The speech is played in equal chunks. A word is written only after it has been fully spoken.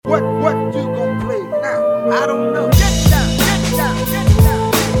I don't know. Get down, get down, get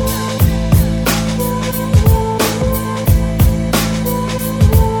down.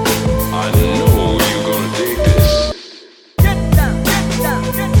 I know you're gonna dig this. Get down, get down,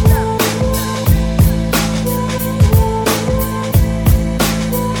 get down.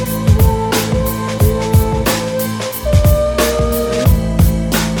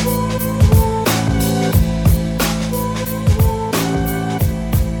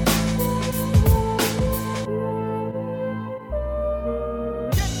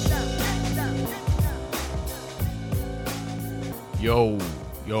 Yo.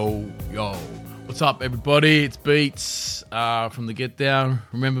 What's up, everybody? It's Beats from the Get Down.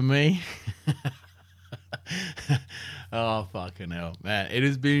 Remember me? Oh, fucking hell. Man, it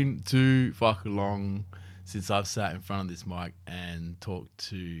has been too fucking long since I've sat in front of this mic and talked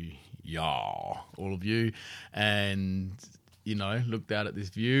to y'all, all of you, and, you know, looked out at this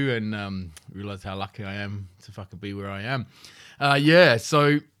view and realised how lucky I am to fucking be where I am.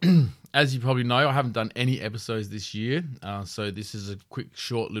 So as you probably know, I haven't done any episodes this year. So this is a quick,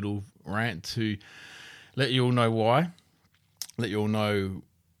 short little rant to let you all know why, let you all know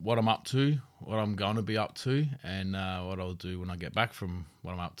what I'm up to, what I'm going to be up to, and what I'll do when I get back from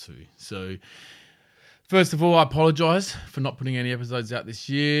what I'm up to. So first of all, I apologise for not putting any episodes out this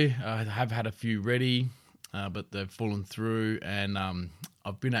year. I have had a few ready, but they've fallen through, and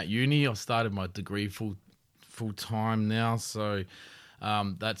I've been at uni. I've started my degree full time now, so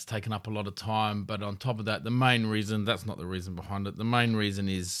that's taken up a lot of time. But on top of that, the main reason, that's not the reason behind it. The main reason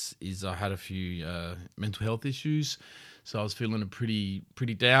is I had a few mental health issues, so I was feeling pretty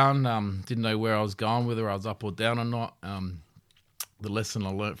down. Didn't know where I was going, whether I was up or down or not. The lesson I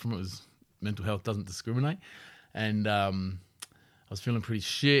learnt from it was mental health doesn't discriminate, and I was feeling pretty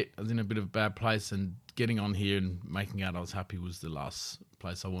shit. I was in a bit of a bad place, and getting on here and making out I was happy was the last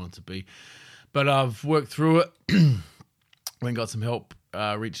place I wanted to be. But I've worked through it, then got some help,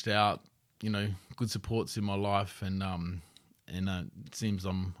 reached out, good supports in my life, and it seems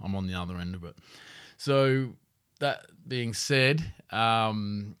I'm on the other end of it. So that being said,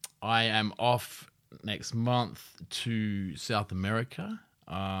 I am off next month to South America.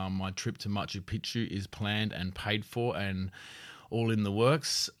 My trip to Machu Picchu is planned and paid for and all in the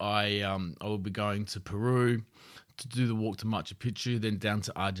works. I will be going to Peru to do the walk to Machu Picchu, then down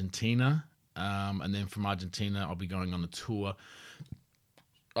to Argentina. And then from Argentina, I'll be going on a tour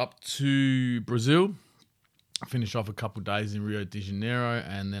up to Brazil, finish off a couple of days in Rio de Janeiro,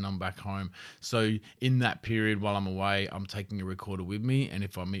 and then I'm back home. So in that period while I'm away, I'm taking a recorder with me, and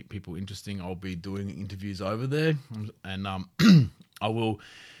if I meet people interesting, I'll be doing interviews over there. And I will,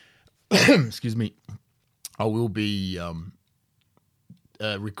 excuse me, I will be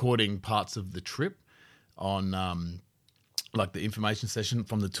recording parts of the trip on like the information session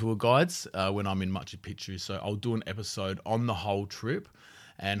from the tour guides when I'm in Machu Picchu. So I'll do an episode on the whole trip,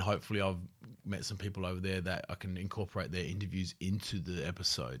 and hopefully I've met some people over there that I can incorporate their interviews into the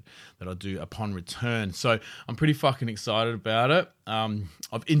episode that I'll do upon return. So I'm pretty fucking excited about it.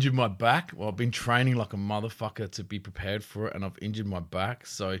 I've injured my back. Well, I've been training like a motherfucker to be prepared for it, and I've injured my back.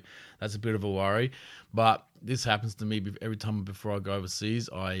 So that's a bit of a worry. But this happens to me every time before I go overseas.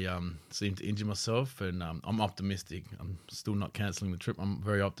 I seem to injure myself, and I'm optimistic. I'm still not cancelling the trip. I'm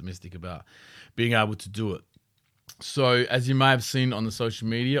very optimistic about being able to do it. So as you may have seen on the social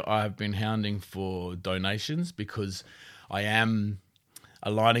media, I have been hounding for donations because I am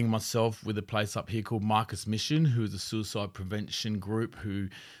aligning myself with a place up here called Marcus Mission, who is a suicide prevention group who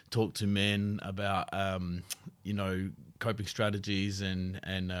talk to men about, coping strategies and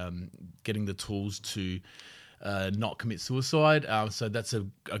getting the tools to not commit suicide. So that's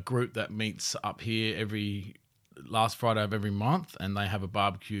a group that meets up here every last Friday of every month, and they have a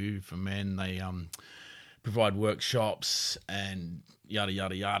barbecue for men. They provide workshops and yada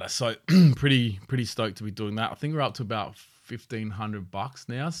yada yada. So pretty stoked to be doing that. I think we're up to about $1,500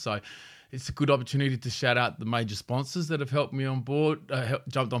 now. So it's a good opportunity to shout out the major sponsors that have helped me on board,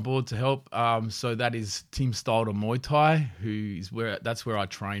 jumped on board to help. So that is Team Styled Muay Thai, that's where I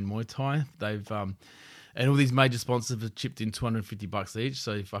train Muay Thai. They've and all these major sponsors have chipped in $250 each.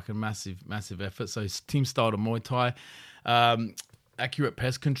 So fucking massive effort. So Team Styled Muay Thai. Accurate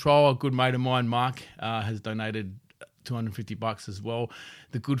Pest Control, a good mate of mine, Mark, has donated $250 as well.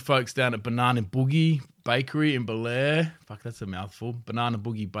 The good folks down at Banana Boogie Bakery in Belair, fuck, that's a mouthful. Banana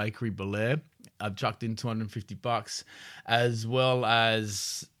Boogie Bakery, Belair. I've chucked in $250, as well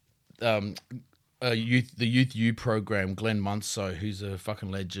as the Youth U program, Glenn Munso, who's a fucking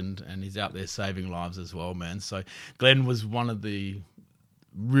legend, and he's out there saving lives as well, man. So Glenn was one of the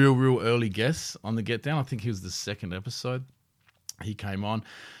real early guests on the Get Down. I think he was the second episode he came on.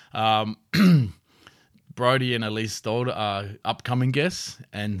 Brody and Elise Stolder are upcoming guests,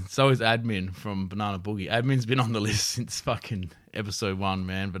 and so is Admin from Banana Boogie. Admin's been on the list since fucking episode 1,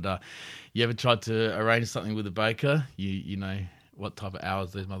 man. But you ever tried to arrange something with a baker? You know what type of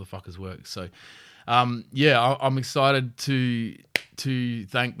hours those motherfuckers work. So, I'm excited to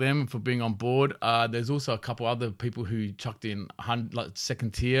thank them for being on board. There's also a couple other people who chucked in 100, like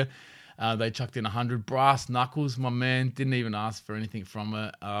second tier. They chucked in 100. Brass Knuckles, my man, didn't even ask for anything from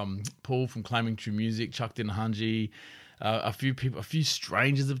it. Paul from Claiming True Music chucked in 100. A few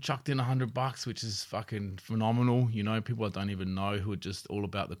strangers have chucked in $100, which is fucking phenomenal. You know, people I don't even know who are just all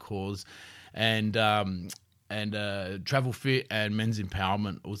about the cause. And Travel Fit and Men's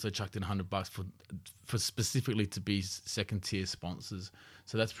Empowerment also chucked in $100 for specifically to be second tier sponsors.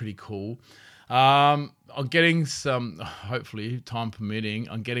 So that's pretty cool. I'm getting some, hopefully time permitting,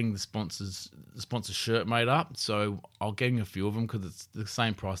 I'm getting the sponsor shirt made up. So I'm getting a few of them because it's the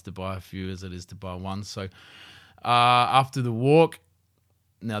same price to buy a few as it is to buy one. So after the walk,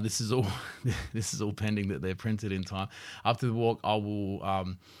 now this is all pending that they're printed in time. After the walk, I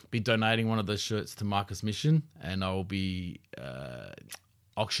will be donating one of those shirts to Marcus Mission, and I will be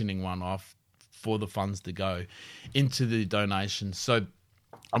auctioning one off for the funds to go into the donation. So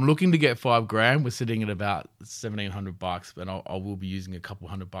I'm looking to get $5,000. We're sitting at about $1,700, and I will be using a couple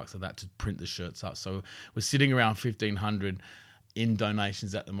 $100 of that to print the shirts up. So we're sitting around $1,500 in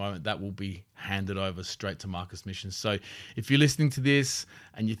donations at the moment. That will be handed over straight to Marcus Mission. So if you're listening to this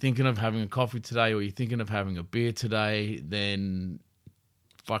and you're thinking of having a coffee today, or you're thinking of having a beer today, then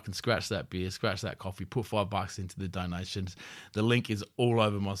fucking scratch that beer, scratch that coffee, put $5 into the donations. The link is all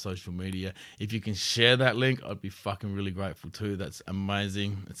over my social media. If you can share that link, I'd be fucking really grateful too. That's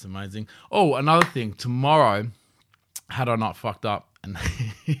amazing. It's amazing. Oh, another thing, tomorrow, had I not fucked up and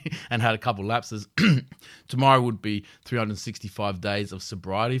and had a couple lapses, tomorrow would be 365 days of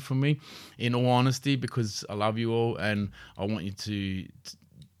sobriety for me, in all honesty, because I love you all and I want you to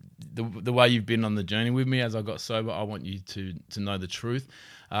the way you've been on the journey with me as I got sober, I want you to know the truth.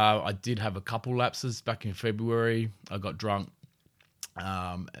 I did have a couple lapses back in February. I got drunk, it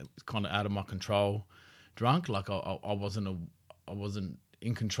was kind of out of my control drunk. Like I wasn't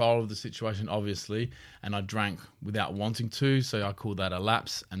in control of the situation, obviously, and I drank without wanting to, so I called that a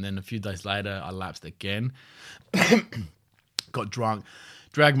lapse. And then a few days later, I lapsed again. Got drunk,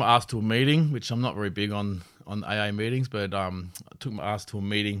 dragged my ass to a meeting, which I'm not very big on AA meetings, but I took my ass to a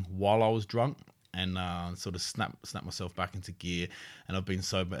meeting while I was drunk and sort of snapped myself back into gear, and I've been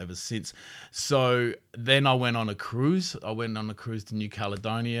sober ever since. So then I went on a cruise. I went on a cruise to New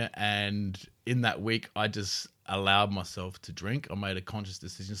Caledonia, and in that week, I just allowed myself to drink. I made a conscious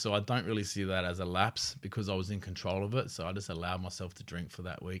decision. So I don't really see that as a lapse because I was in control of it. So I just allowed myself to drink for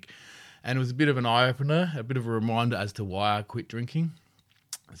that week. And it was a bit of an eye-opener, a bit of a reminder as to why I quit drinking.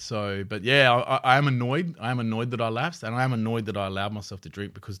 So, but yeah, I am annoyed. I am annoyed that I lapsed, and I am annoyed that I allowed myself to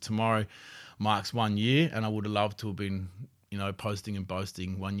drink, because tomorrow marks 1 year, and I would have loved to have been, posting and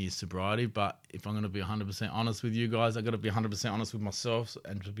boasting 1 year sobriety. But if I'm going to be 100% honest with you guys, I got to be 100% honest with myself,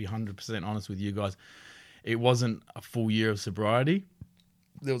 and to be 100% honest with you guys, it wasn't a full year of sobriety.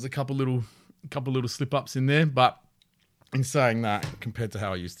 There was a couple little slip ups in there, but in saying that, compared to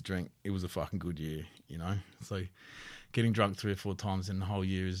how I used to drink, it was a fucking good year, So getting drunk 3 or 4 times in the whole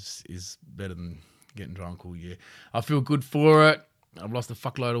year is better than getting drunk all year. I feel good for it. I've lost a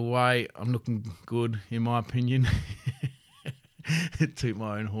fuckload of weight. I'm looking good, in my opinion. Toot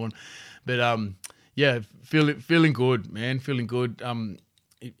my own horn. But, feeling good, man. Feeling good.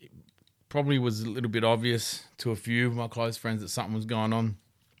 It probably was a little bit obvious to a few of my close friends that something was going on.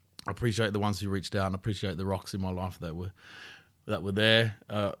 I appreciate the ones who reached out, and I appreciate the rocks in my life that were there.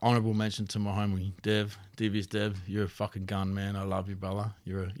 Honourable mention to my homie Devious Dev. You're a fucking gun, man. I love you, brother.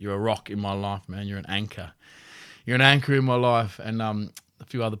 You're a rock in my life, man. You're an anchor. You're an anchor in my life. And a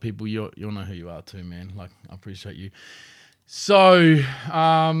few other people, you'll know who you are too, man. Like, I appreciate you. So,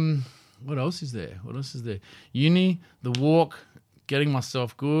 what else is there? Uni, the walk, getting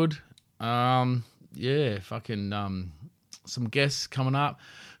myself good. Some guests coming up.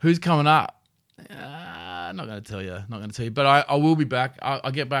 Who's coming up? Not going to tell you. But I will be back.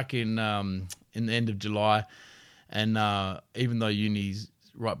 I'll get back in the end of July, and even though uni's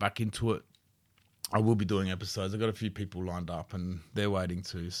right back into it, I will be doing episodes. I've got a few people lined up, and they're waiting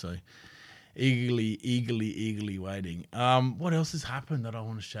too. So eagerly waiting. What else has happened that I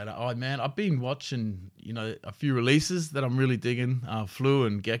want to shout out? Oh man, I've been watching a few releases that I'm really digging. Flu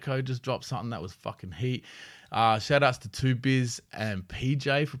and Gecko just dropped something that was fucking heat. Shout outs to 2Biz and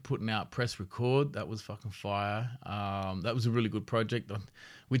PJ for putting out Press Record. That was fucking fire. That was a really good project,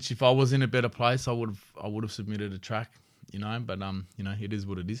 which if I was in a better place, I would have submitted a track, but it is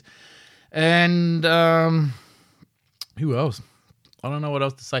what it is. And who else? I don't know what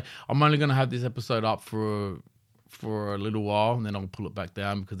else to say. I'm only going to have this episode up for a little while, and then I'll pull it back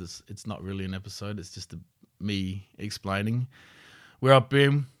down because it's not really an episode. It's just me explaining where I've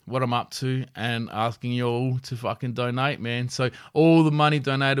been, what I'm up to, and asking you all to fucking donate, man. So all the money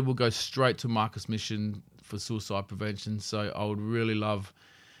donated will go straight to Marcus Mission for suicide prevention. So I would really love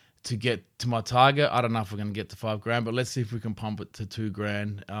to get to my target. I don't know if we're going to get to $5,000, but let's see if we can pump it to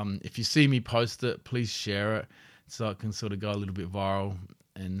 $2,000. If you see me post it, please share it so it can sort of go a little bit viral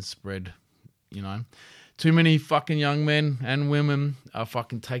and spread, you know. Too many fucking young men and women are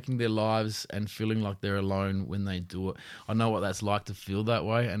fucking taking their lives and feeling like they're alone when they do it. I know what that's like to feel that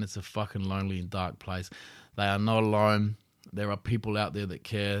way, and it's a fucking lonely and dark place. They are not alone. There are people out there that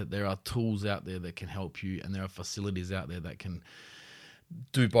care. There are tools out there that can help you, and there are facilities out there that can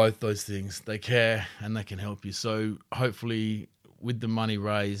do both those things. They care and they can help you. So hopefully with the money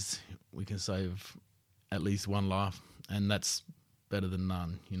raised, we can save at least one life, and that's better than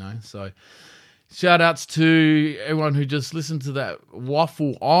none, you know. So shout outs to everyone who just listened to that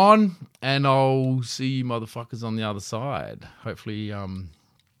waffle on, and I'll see you motherfuckers on the other side. Hopefully I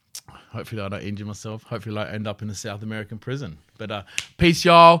don't injure myself. Hopefully I don't end up in a South American prison. But peace,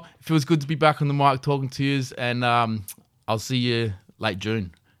 y'all. It feels good to be back on the mic talking to yous, and I'll see you late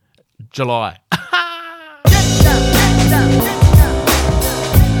June, July.